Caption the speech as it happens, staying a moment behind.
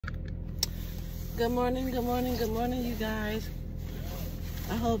Good morning, you guys.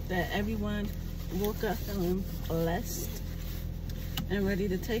 I hope that everyone woke up feeling blessed and ready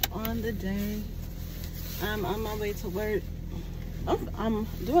to take on the day. I'm on my way to work. I'm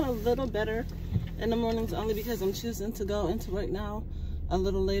doing a little better in the mornings only because I'm choosing to go into work now a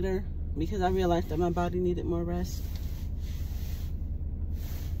little later because I realized that my body needed more rest.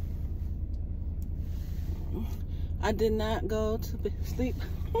 I did not go to sleep.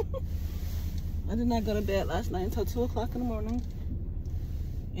 I did not go to bed last night until 2 o'clock in the morning.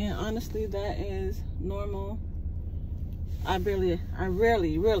 And honestly, that is normal. I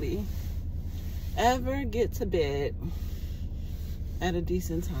rarely really ever get to bed at a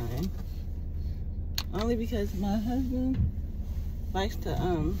decent time. Only because my husband likes to,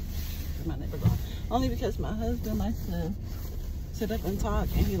 my neighbor gone. Only because my husband likes to sit up and talk,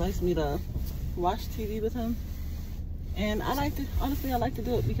 and he likes me to watch TV with him. And I like to, honestly, I like to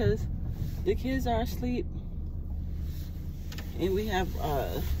do it because the kids are asleep and we have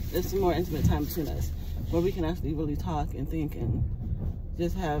there's some more intimate time between us where we can actually really talk and think and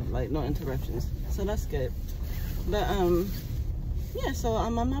just have like no interruptions. So that's good. But yeah, so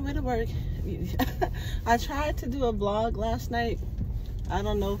I'm on my way to work. I tried to do a vlog last night. I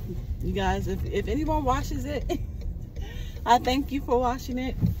don't know, you guys, if anyone watches it, I thank you for watching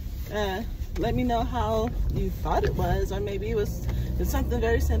it. Let me know how you thought it was, or maybe it's something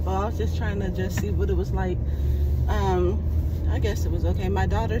very simple. I was just trying to see what it was like. I guess it was okay. My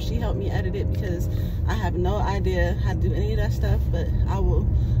daughter, she helped me edit it because I have no idea how to do any of that stuff, but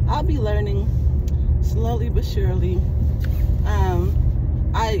I'll be learning slowly but surely.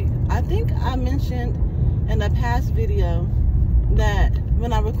 I think I mentioned in a past video that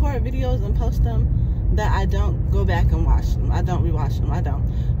when I record videos and post them, that I don't go back and watch them. I don't rewatch them.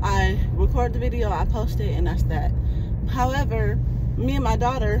 I record the video, I post it, and that's that. However, me and my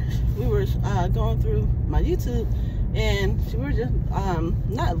daughter, we were going through my YouTube, and we were just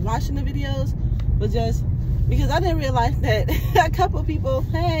not watching the videos, but just because I didn't realize that a couple people,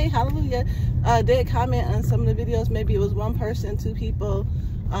 hey, hallelujah, did comment on some of the videos. Maybe it was one person, two people,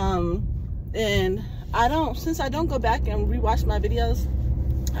 and since I don't go back and rewatch my videos,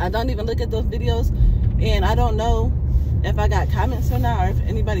 I don't even look at those videos, and I don't know if I got comments or not, or if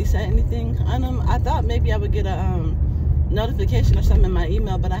anybody said anything on them. I thought maybe I would get a notification or something in my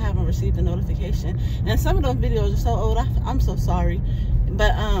email, but I haven't received a notification. And some of those videos are so old, I'm so sorry.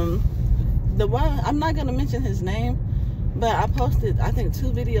 But the one, I'm not gonna mention his name, but I posted, I think,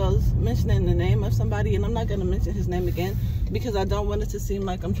 2 videos mentioning the name of somebody, and I'm not gonna mention his name again because I don't want it to seem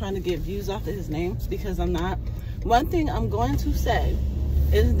like I'm trying to get views off of his name, because I'm not. One thing I'm going to say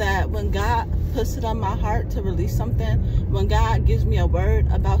is that when God puts it on my heart to release something, when God gives me a word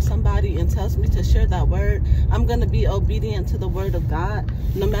about somebody and tells me to share that word, I'm going to be obedient to the word of God,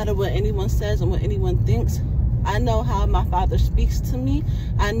 no matter what anyone says and what anyone thinks. I know how my Father speaks to me.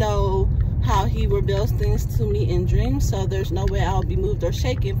 I know how he reveals things to me in dreams, so there's no way I'll be moved or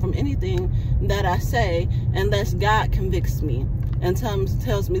shaken from anything that I say unless God convicts me and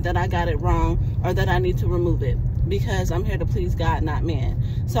tells me that I got it wrong or that I need to remove it, because I'm here to please God, not man.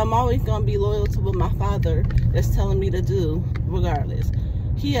 So I'm always going to be loyal to what my Father is telling me to do regardless.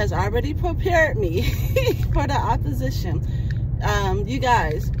 He has already prepared me for the opposition. You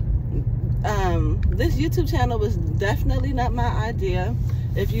guys, this YouTube channel was definitely not my idea.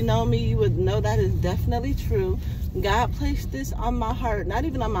 If you know me, you would know that is definitely true. God placed this on my heart, not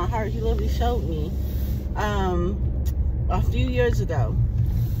even on my heart, he literally showed me a few years ago.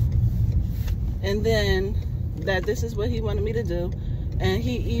 And then that this is what he wanted me to do, and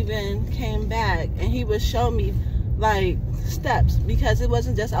he even came back and he would show me like steps, because it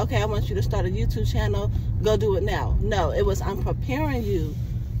wasn't just, okay, I want you to start a YouTube channel, go do it now. No, it was, I'm preparing you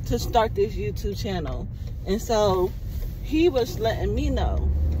to start this YouTube channel. And so he was letting me know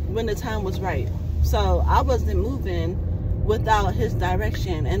when the time was right. So I wasn't moving without his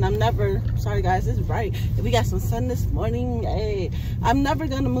direction, and I'm never, sorry guys, it's bright, we got some sun this morning, hey, I'm never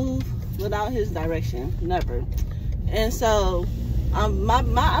gonna move without his direction, never. And so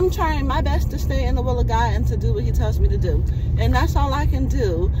I'm trying my best to stay in the will of God and to do what he tells me to do, and that's all I can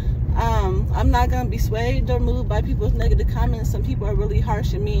do. I'm not gonna be swayed or moved by people's negative comments. Some people are really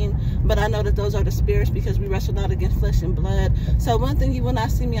harsh and mean, but I know that those are the spirits, because we wrestle not against flesh and blood. So one thing you will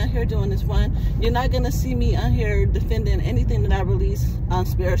not see me on here doing is, one, you're not gonna see me on here defending anything that I release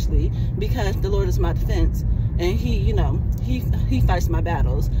spiritually, because the Lord is my defense, and he, you know, he fights my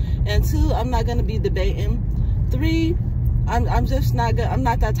battles. And 2, I'm not gonna be debating. 3, I'm just not good. I'm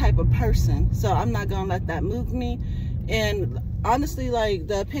not that type of person, so I'm not gonna let that move me. And honestly, like,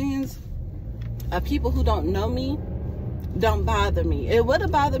 the opinions of people who don't know me don't bother me. It would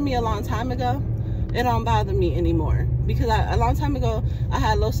have bothered me a long time ago, it don't bother me anymore. Because a long time ago, I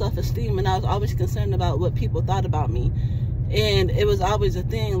had low self-esteem, and I was always concerned about what people thought about me. And it was always a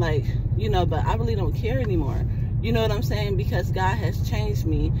thing, like, you know, but I really don't care anymore. You know what I'm saying? Because God has changed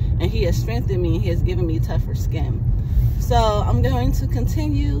me, and he has strengthened me, and he has given me tougher skin. So I'm going to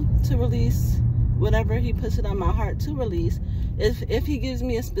continue to release whatever he puts it on my heart to release. If he gives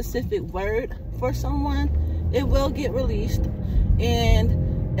me a specific word for someone, it will get released.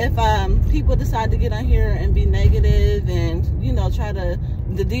 And if people decide to get on here and be negative and, you know,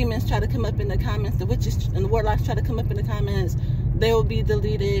 the demons try to come up in the comments, the witches and the warlocks try to come up in the comments, they will be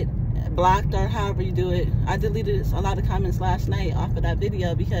deleted, blocked, or however you do it. I deleted a lot of comments last night off of that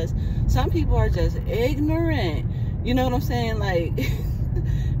video because some people are just ignorant. You know what I'm saying? Like,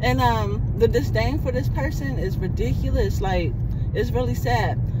 and the disdain for this person is ridiculous. Like, it's really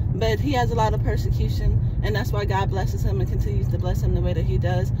sad. But he has a lot of persecution, and that's why God blesses him and continues to bless him the way that he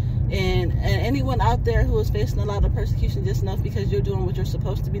does. And anyone out there who is facing a lot of persecution, just know because you're doing what you're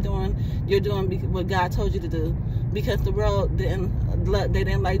supposed to be doing, you're doing what God told you to do. Because the world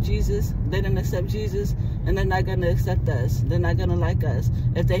didn't like Jesus, they didn't accept Jesus, and they're not going to accept us. They're not going to like us.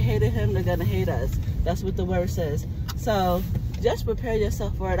 If they hated him, they're going to hate us. That's what the word says. So just prepare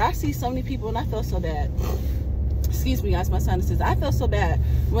yourself for it. I see so many people, and I feel so bad. Excuse me, guys, my sinuses. I feel so bad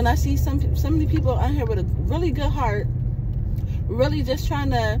when I see so many people out here with a really good heart, really just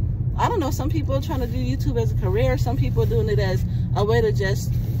trying to, I don't know, some people trying to do YouTube as a career, some people doing it as a way to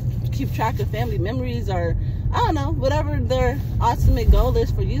just keep track of family memories, or I don't know, whatever their ultimate goal is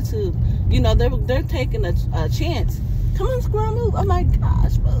for YouTube. You know, they're taking a chance. Come on, squirrel, move. Oh my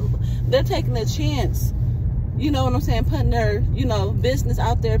gosh, move. They're taking a chance. You know what I'm saying? Putting their, you know, business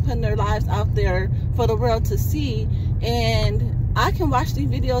out there, putting their lives out there for the world to see. And I can watch these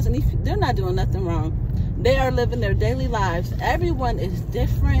videos, and they're not doing nothing wrong. They are living their daily lives. Everyone is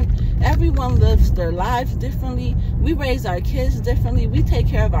different. Everyone lives their lives differently. We raise our kids differently. We take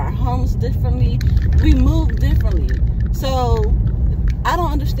care of our homes differently. We move differently. So I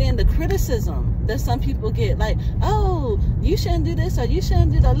don't understand the criticism that some people get. Like, oh, you shouldn't do this or you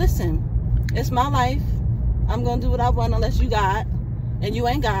shouldn't do that. Listen, it's my life. I'm going to do what I want unless you God, and you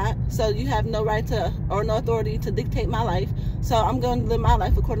ain't God. So you have no right to, or no authority to dictate my life. So I'm going to live my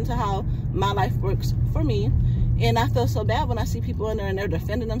life according to how my life works for me. And I feel so bad when I see people in there and they're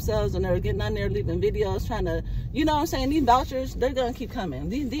defending themselves, and they're getting on there leaving videos trying to, you know what I'm saying, these vouchers, they're going to keep coming.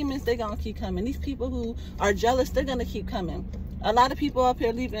 These demons, they're going to keep coming. These people who are jealous, they're going to keep coming. A lot of people up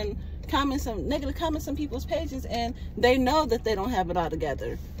here leaving comments, some negative comments on people's pages, and they know that they don't have it all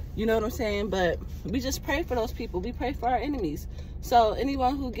together. You know what I'm saying? But we just pray for those people. We pray for our enemies. So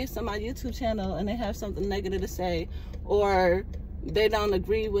anyone who gets on my YouTube channel and they have something negative to say, or they don't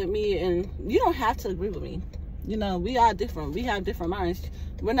agree with me, and you don't have to agree with me. You know, we are different. We have different minds.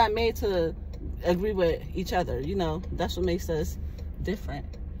 We're not made to agree with each other. You know, that's what makes us different.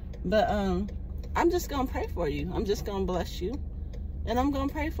 But I'm just going to pray for you. I'm just going to bless you. And I'm going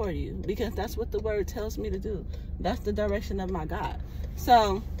to pray for you because that's what the word tells me to do. That's the direction of my God.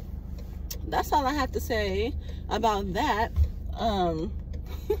 So that's all I have to say about that. I'm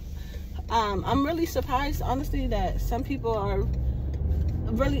really surprised, honestly, that some people are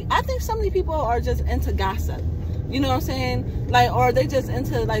really, I think so many people are just into gossip. You know what I'm saying? Like, or they just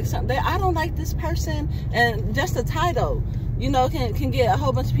into like something. I don't like this person, and just a title, you know, can get a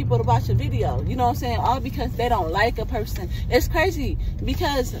whole bunch of people to watch a video. You know what I'm saying? All because they don't like a person. It's crazy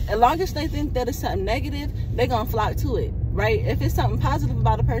because as long as they think that it's something negative, they're gonna flock to it, right? If it's something positive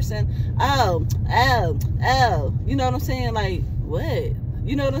about a person, oh, you know what I'm saying? Like, what?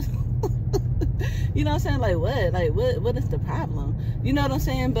 You know what I'm you know what I'm saying? Like, what? Like, what is the problem? You know what I'm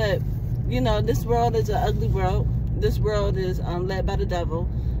saying? But, you know, this world is an ugly world. This world is led by the devil.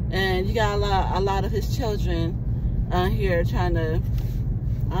 And you got a lot of his children here trying to,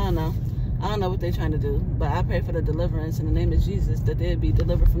 I don't know what they're trying to do. But I pray for the deliverance in the name of Jesus, that they'll be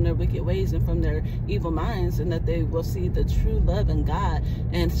delivered from their wicked ways and from their evil minds, and that they will see the true love in God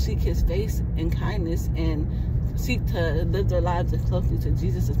and seek his face in kindness and seek to live their lives as closely to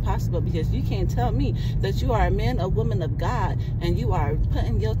Jesus as possible. Because you can't tell me that you are a man or woman of God and you are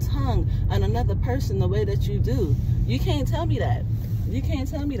putting your tongue on another person the way that you do. You can't tell me that. You can't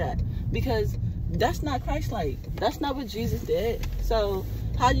tell me that, because that's not Christ-like. That's not what Jesus did. So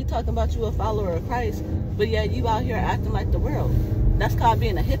how you talking about you a follower of Christ, but yeah, you out here acting like the world? That's called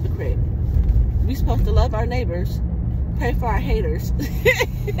being a hypocrite. We supposed to love our neighbors, pray for our haters,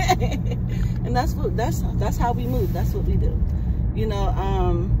 and that's how we move. That's what we do. You know,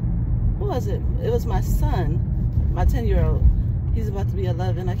 what was it? It was my son, my 10-year-old. He's about to be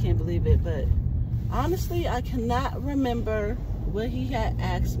 11. I can't believe it, but honestly, I cannot remember what he had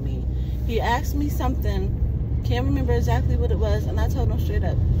asked me. He asked me something, can't remember exactly what it was, and I told him straight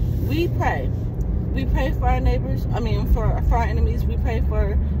up, we pray. We pray for our neighbors, for our enemies. We pray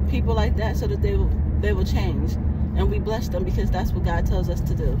for people like that so that they will change. And we bless them because that's what God tells us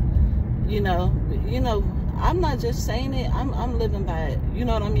to do. You know, I'm not just saying it, I'm living by it. You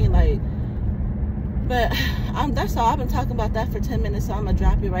know what I mean? Like, but that's all. I've been talking about that for 10 minutes, so I'm going to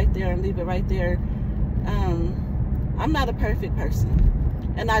drop it right there and leave it right there. I'm not a perfect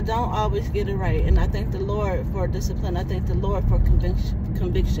person, and I don't always get it right. And I thank the Lord for discipline. I thank the Lord for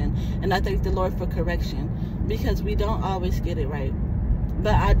conviction. And I thank the Lord for correction, because we don't always get it right.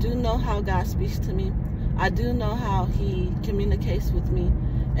 But I do know how God speaks to me. I do know how He communicates with me.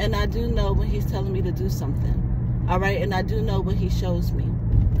 And I do know when He's telling me to do something. All right? And I do know what He shows me.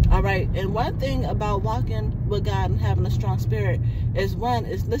 All right? And one thing about walking with God and having a strong spirit is,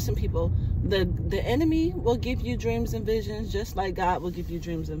 listen, people, the enemy will give you dreams and visions just like God will give you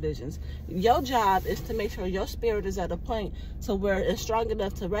dreams and visions. Your job is to make sure your spirit is at a point to where it's strong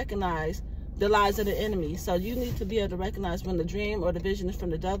enough to recognize the lies of the enemy. So you need to be able to recognize when the dream or the vision is from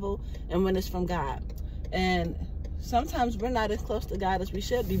the devil and when it's from God. And sometimes we're not as close to God as we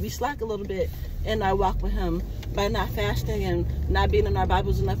should be. We slack a little bit in our walk with Him by not fasting and not being in our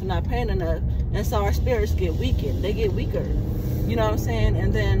Bibles enough and not praying enough. And so our spirits get weakened. They get weaker. You know what I'm saying?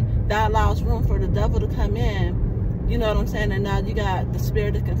 And then that allows room for the devil to come in. You know what I'm saying? And now you got the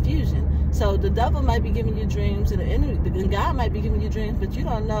spirit of confusion. So the devil might be giving you dreams, and the enemy, and God might be giving you dreams, but you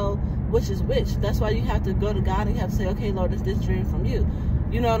don't know which is which. That's why you have to go to God and you have to say, okay, Lord, is this dream from you?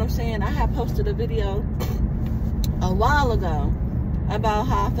 You know what I'm saying? I have posted a video a while ago about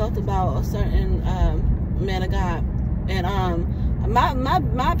how I felt about a certain man of God. And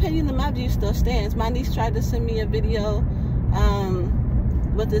my opinion and my view still stands. My niece tried to send me a video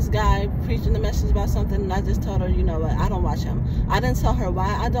with this guy preaching the message about something, and I just told her, you know what, I don't watch him. I didn't tell her why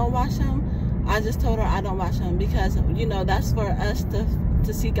I don't watch him. I just told her I don't watch him because, you know, that's for us to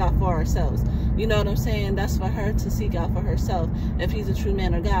seek out for ourselves. You know what I'm saying? That's for her to seek out for herself if he's a true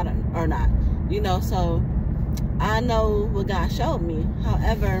man of God or not. You know, so I know what God showed me.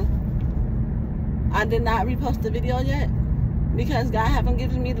 However, I did not repost the video yet because God haven't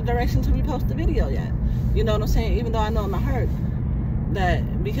given me the direction to repost the video yet. You know what I'm saying? Even though I know in my heart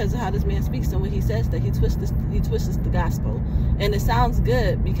that because of how this man speaks and what he says, that he twists the gospel. And it sounds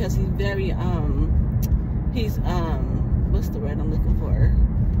good because he's very what's the word I'm looking for?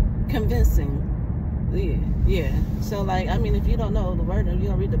 Convincing. Yeah. So, like, I mean, if you don't know the word and you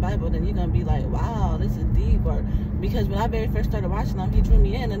don't read the Bible, then you're going to be like, wow, this is deep. Or because when I very first started watching him, he drew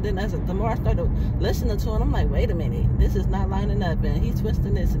me in. And then the more I started listening to him, I'm like, wait a minute, this is not lining up. And he's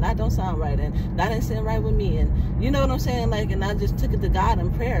twisting this. And that don't sound right. And that ain't sitting right with me. And you know what I'm saying? Like, and I just took it to God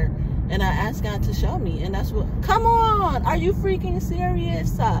in prayer. And I asked God to show me. And that's what, come on, are you freaking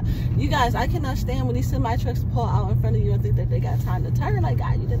serious? You guys, I cannot stand when these semi-trucks pull out in front of you and think that they got time to turn. Like,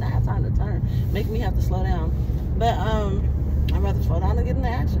 God, you did not have time to turn. Make me have to slow down. But, I'd rather slow down than get in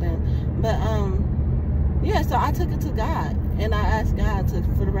an accident. But, yeah, so I took it to God. And I asked God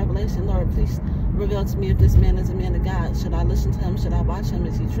for the revelation, Lord, please reveal to me if this man is a man of God. Should I listen to him? Should I watch him?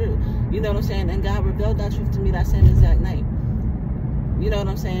 Is he true? You know what I'm saying? And God revealed that truth to me that same exact night. You know what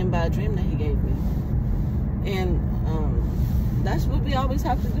I'm saying? By a dream that he gave me. And that's what we always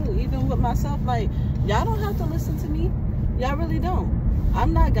have to do. Even with myself, like, y'all don't have to listen to me. Y'all really don't.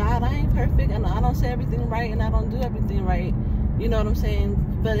 I'm not God. I ain't perfect. And I don't say everything right. And I don't do everything right. You know what I'm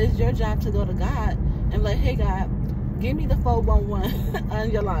saying? But it's your job to go to God and be like, hey, God, give me the 411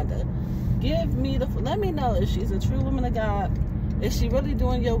 on Yolanda. Let me know if she's a true woman of God. Is she really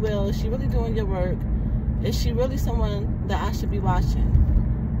doing your will? Is she really doing your work? Is she really someone that I should be watching?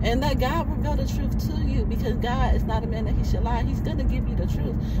 And let God reveal the truth to you, because God is not a man that he should lie. He's going to give you the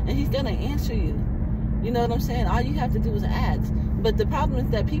truth, and he's going to answer you. You know what I'm saying? All you have to do is ask. But the problem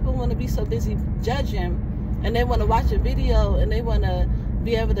is that people want to be so busy judging, and they want to watch a video, and they want to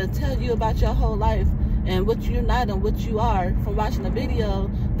be able to tell you about your whole life and what you're not and what you are from watching a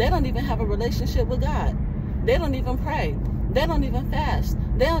video. They don't even have a relationship with God. They don't even pray. They don't even fast.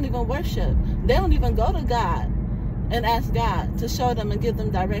 They don't even worship. They don't even go to God and ask God to show them and give them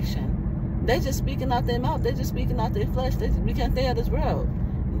direction. They just speaking out their mouth. They just speaking out their flesh. Because they are this world.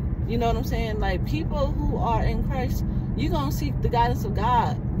 You know what I'm saying? Like, people who are in Christ, you're going to seek the guidance of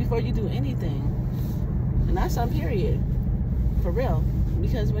God before you do anything. And that's on period. For real.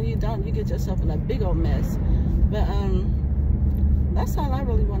 Because when you don't, you get yourself in a big old mess. But, that's all I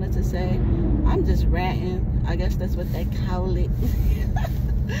really wanted to say. I'm just ranting. I guess that's what they call it.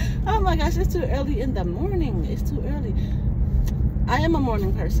 Oh my gosh, it's too early in the morning. It's too early. I am a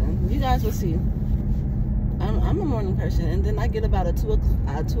morning person. You guys will see. I'm I'm a morning person, and then I get about a 2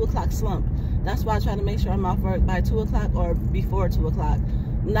 o'clock slump. That's why I try to make sure I'm off work by 2 o'clock or before 2 o'clock.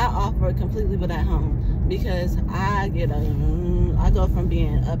 Not off work completely, but at home, because I go from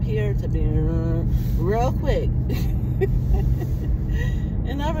being up here to being real quick.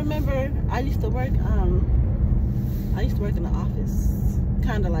 And I remember I used to work in the office,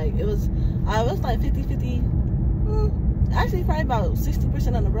 kind of like, I was like 50-50, actually probably about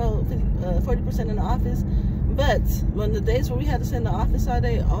 60% on the road, 40% in the office. But when the days where we had to sit in the office all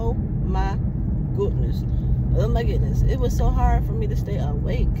day, oh my goodness, it was so hard for me to stay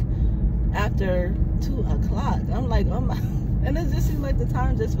awake after 2 o'clock. I'm like, oh my, and it just seemed like the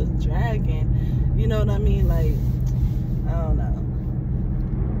time just was dragging, you know what I mean? Like, I don't know.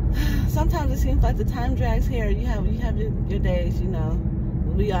 Sometimes it seems like the time drags here. You have your days, you know,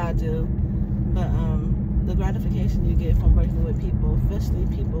 we all do, but the gratification you get from working with people, especially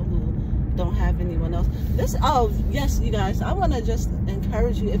people who don't have anyone else. Oh yes, you guys, I want to just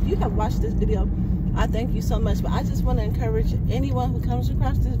encourage you. If you have watched this video, I thank you so much, but I just want to encourage anyone who comes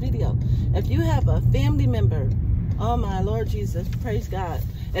across this video. If you have a family member, oh my Lord Jesus, praise God.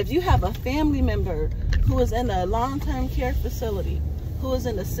 If you have a family member who is in a long-term care facility, who is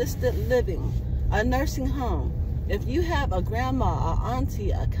in assisted living, a nursing home, if you have a grandma, a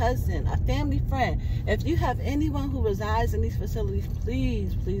auntie, a cousin, a family friend, if you have anyone who resides in these facilities,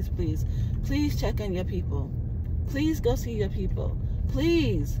 please, please, please, please check on your people. Please go see your people.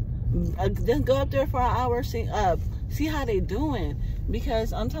 Please, just go up there for an hour, see how they doing.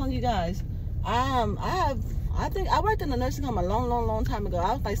 Because I'm telling you guys, I think I worked in a nursing home a long time ago.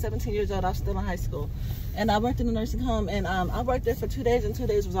 I was like 17 years old. I was still in high school. And I worked in a nursing home, and I worked there for 2 days, and 2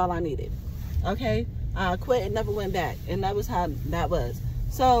 days was all I needed. Okay? I quit and never went back. And that was how that was.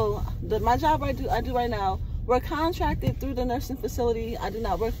 So my job I do right now, we're contracted through the nursing facility. I do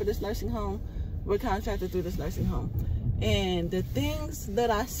not work for this nursing home. We're contracted through this nursing home. And the things that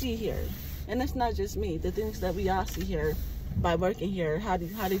I see here, and it's not just me, the things that we all see here by working here, how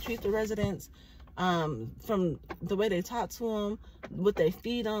they treat the residents, from the way they talk to them, what they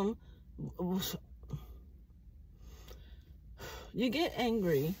feed them. You get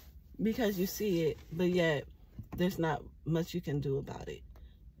angry because you see it, but yet there's not much you can do about it.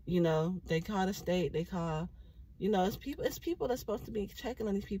 You know, they call the state, they call, you know, it's people that's supposed to be checking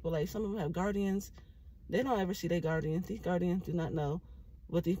on these people. Like, some of them have guardians. They don't ever see their guardians. These guardians do not know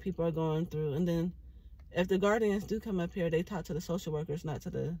what these people are going through. And then if the guardians do come up here, they talk to the social workers, not to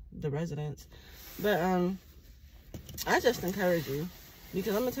the residents. But I just encourage you,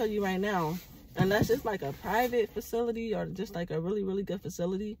 because I'm gonna tell you right now, unless it's like a private facility or just like a really, really good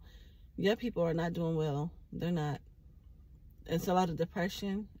facility, your people are not doing well. They're not. It's a lot of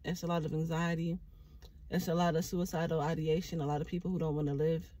depression. It's a lot of anxiety. It's a lot of suicidal ideation. A lot of people who don't want to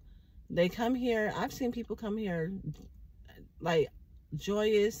live. They come here. I've seen people come here like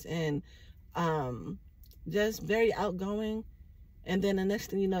joyous and just very outgoing, and then the next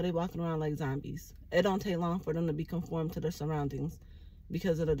thing you know, they're walking around like zombies. It don't take long for them to be conformed to their surroundings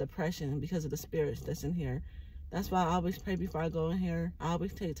because of the depression, because of the spirits that's in here. That's why I always pray before I go in here. I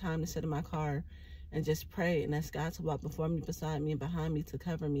always take time to sit in my car and just pray and ask God to walk before me, beside me, and behind me, to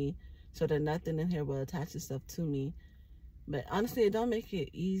cover me, so that nothing in here will attach itself to me. But honestly, it don't make it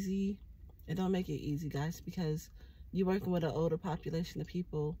easy. It don't make it easy, guys, because you're working with an older population of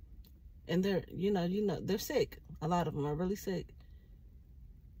people, and they're, you know, they're sick. A lot of them are really sick.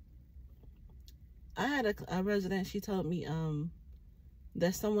 I had a resident, she told me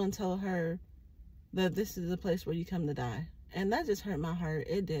that someone told her that this is a place where you come to die. And that just hurt my heart.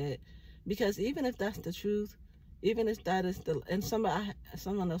 It did. Because even if that's the truth, even if that is the, and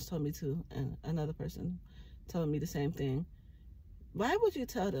someone else told me too, and another person told me the same thing. Why would you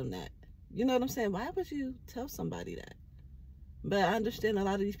tell them that? You know what I'm saying? Why would you tell somebody that? But I understand a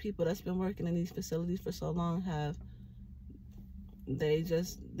lot of these people that's been working in these facilities for so long they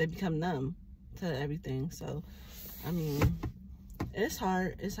become numb to everything. So, I mean, it's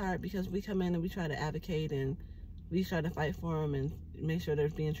hard. It's hard because we come in and we try to advocate and we try to fight for them and make sure they're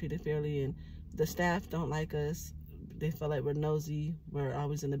being treated fairly. And the staff don't like us. They feel like we're nosy. We're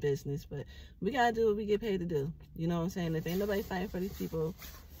always in the business. But we got to do what we get paid to do. You know what I'm saying? If ain't nobody fighting for these people,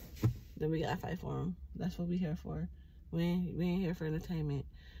 then we got to fight for them. That's what we here for. We ain't here for entertainment.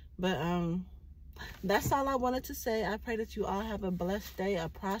 But that's all I wanted to say. I pray that you all have a blessed day, a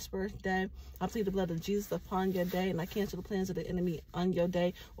prosperous day. I plead the blood of Jesus upon your day, and I cancel the plans of the enemy on your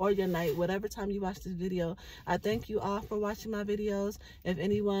day or your night, whatever time you watch this video. I thank you all for watching my videos. If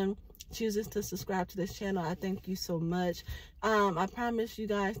anyone chooses to subscribe to this channel, I thank you so much. I promise you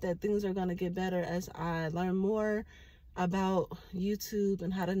guys that things are going to get better as I learn more about YouTube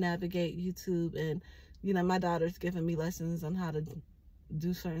and how to navigate YouTube and you know, my daughter's giving me lessons on how to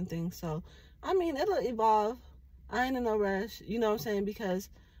do certain things. So, I mean, it'll evolve. I ain't in no rush, you know what I'm saying? Because,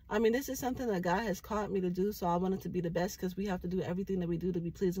 I mean, this is something that God has called me to do, so I want it to be the best, because we have to do everything that we do to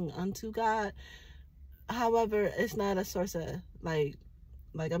be pleasing unto God. However, it's not a source of, like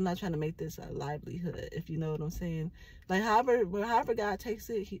I'm not trying to make this a livelihood, if you know what I'm saying. Like, however God takes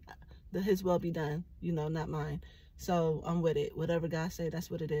it, his will be done, you know, not mine. So I'm with it. Whatever God say,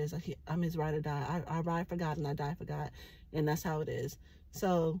 that's what it is. I'm his ride or die. I ride for God and I die for God, and that's how it is.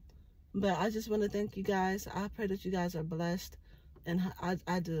 So, but I just want to thank you guys. I pray that you guys are blessed, and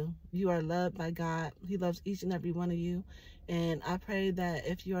I do. You are loved by God. He loves each and every one of you, and I pray that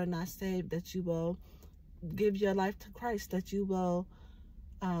if you are not saved, that you will give your life to Christ, that you will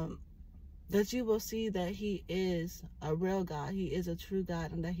see that he is a real God, he is a true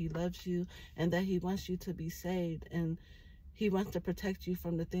God, and that he loves you, and that he wants you to be saved, and he wants to protect you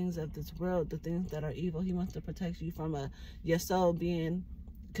from the things of this world, the things that are evil. He wants to protect you from your soul being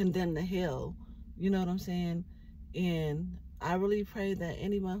condemned to hell, you know what I'm saying? And I really pray that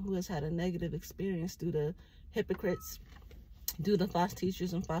anyone who has had a negative experience through the hypocrites, through the false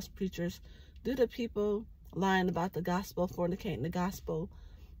teachers and false preachers, through the people lying about the gospel, fornicating the gospel,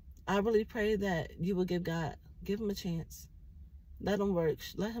 I really pray that you will give him a chance. Let him work.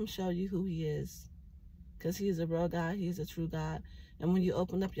 Let him show you who he is. Because he is a real God. He is a true God. And when you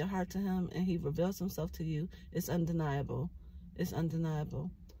open up your heart to him and he reveals himself to you, it's undeniable. It's undeniable.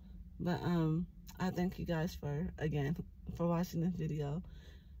 But I thank you guys for watching this video.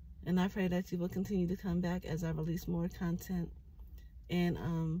 And I pray that you will continue to come back as I release more content.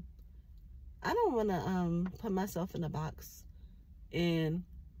 And I don't want to put myself in a box and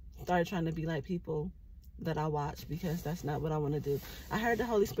start trying to be like people that I watch, because that's not what I want to do. I heard the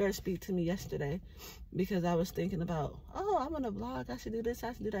Holy Spirit speak to me yesterday, because I was thinking about, oh, I want to vlog, I should do this,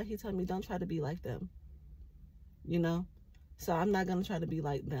 I should do that. He told me, don't try to be like them, you know? So I'm not going to try to be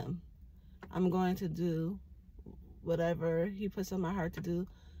like them. I'm going to do whatever he puts on my heart to do,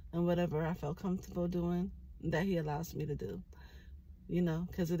 and whatever I felt comfortable doing that he allows me to do, you know?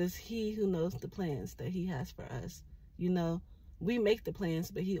 Because it is he who knows the plans that he has for us, you know? We make the plans,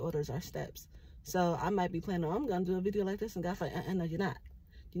 but he orders our steps. So I might be planning, I'm going to do a video like this, and God's like, no, you're not.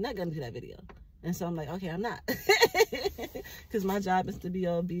 You're not going to do that video. And so I'm like, okay, I'm not. Because my job is to be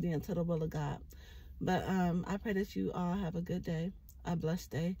obedient to the will of God. But I pray that you all have a good day, a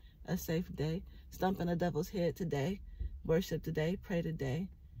blessed day, a safe day. Stomp in the devil's head today. Worship today. Pray today.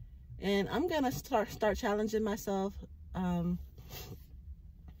 And I'm going to start challenging myself. I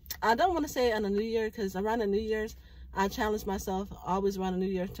don't want to say on a New Year, because around the New Year's, I challenge myself always around the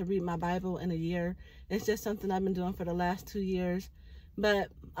New Year to read my Bible in a year. It's just something I've been doing for the last 2 years. But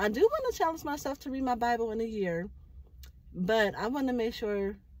I do want to challenge myself to read my Bible in a year. But I want to make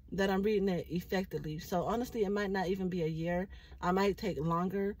sure that I'm reading it effectively. So honestly, it might not even be a year. I might take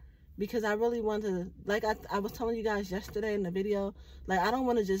longer, because I really want to, like I was telling you guys yesterday in the video, like I don't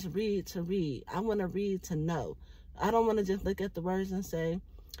want to just read to read. I want to read to know. I don't want to just look at the words and say,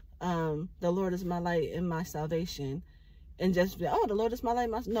 the Lord is my light and my salvation, and just be, oh, the Lord is my light.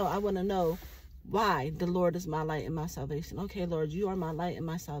 No, I want to know why the Lord is my light and my salvation. Okay, Lord, you are my light and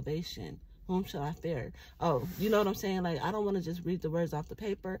my salvation. Whom shall I fear? Oh, you know what I'm saying? Like, I don't want to just read the words off the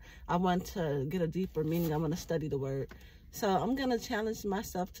paper. I want to get a deeper meaning. I want to study the word. So I'm going to challenge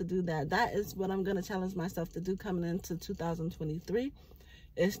myself to do that. That is what I'm going to challenge myself to do coming into 2023,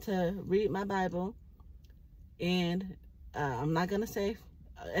 is to read my Bible. And I'm not going to say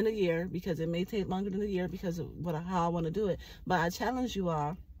in a year, because it may take longer than a year because of how I want to do it. But I challenge you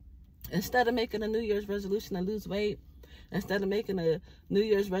all, instead of making a New Year's resolution to lose weight, instead of making a New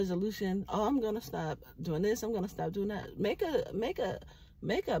Year's resolution, oh, I'm going to stop doing this, I'm going to stop doing that, make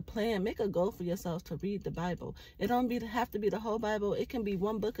a plan, make a goal for yourself to read the Bible. It don't have to be the whole Bible. It can be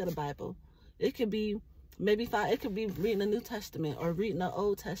one book of the Bible. It could be maybe 5. It could be reading the New Testament or reading the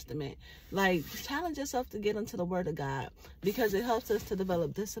Old Testament. Like, challenge yourself to get into the Word of God, because it helps us to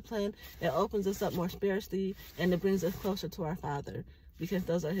develop discipline. It opens us up more spiritually, and it brings us closer to our Father, because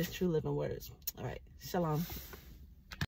those are his true living words. All right. Shalom.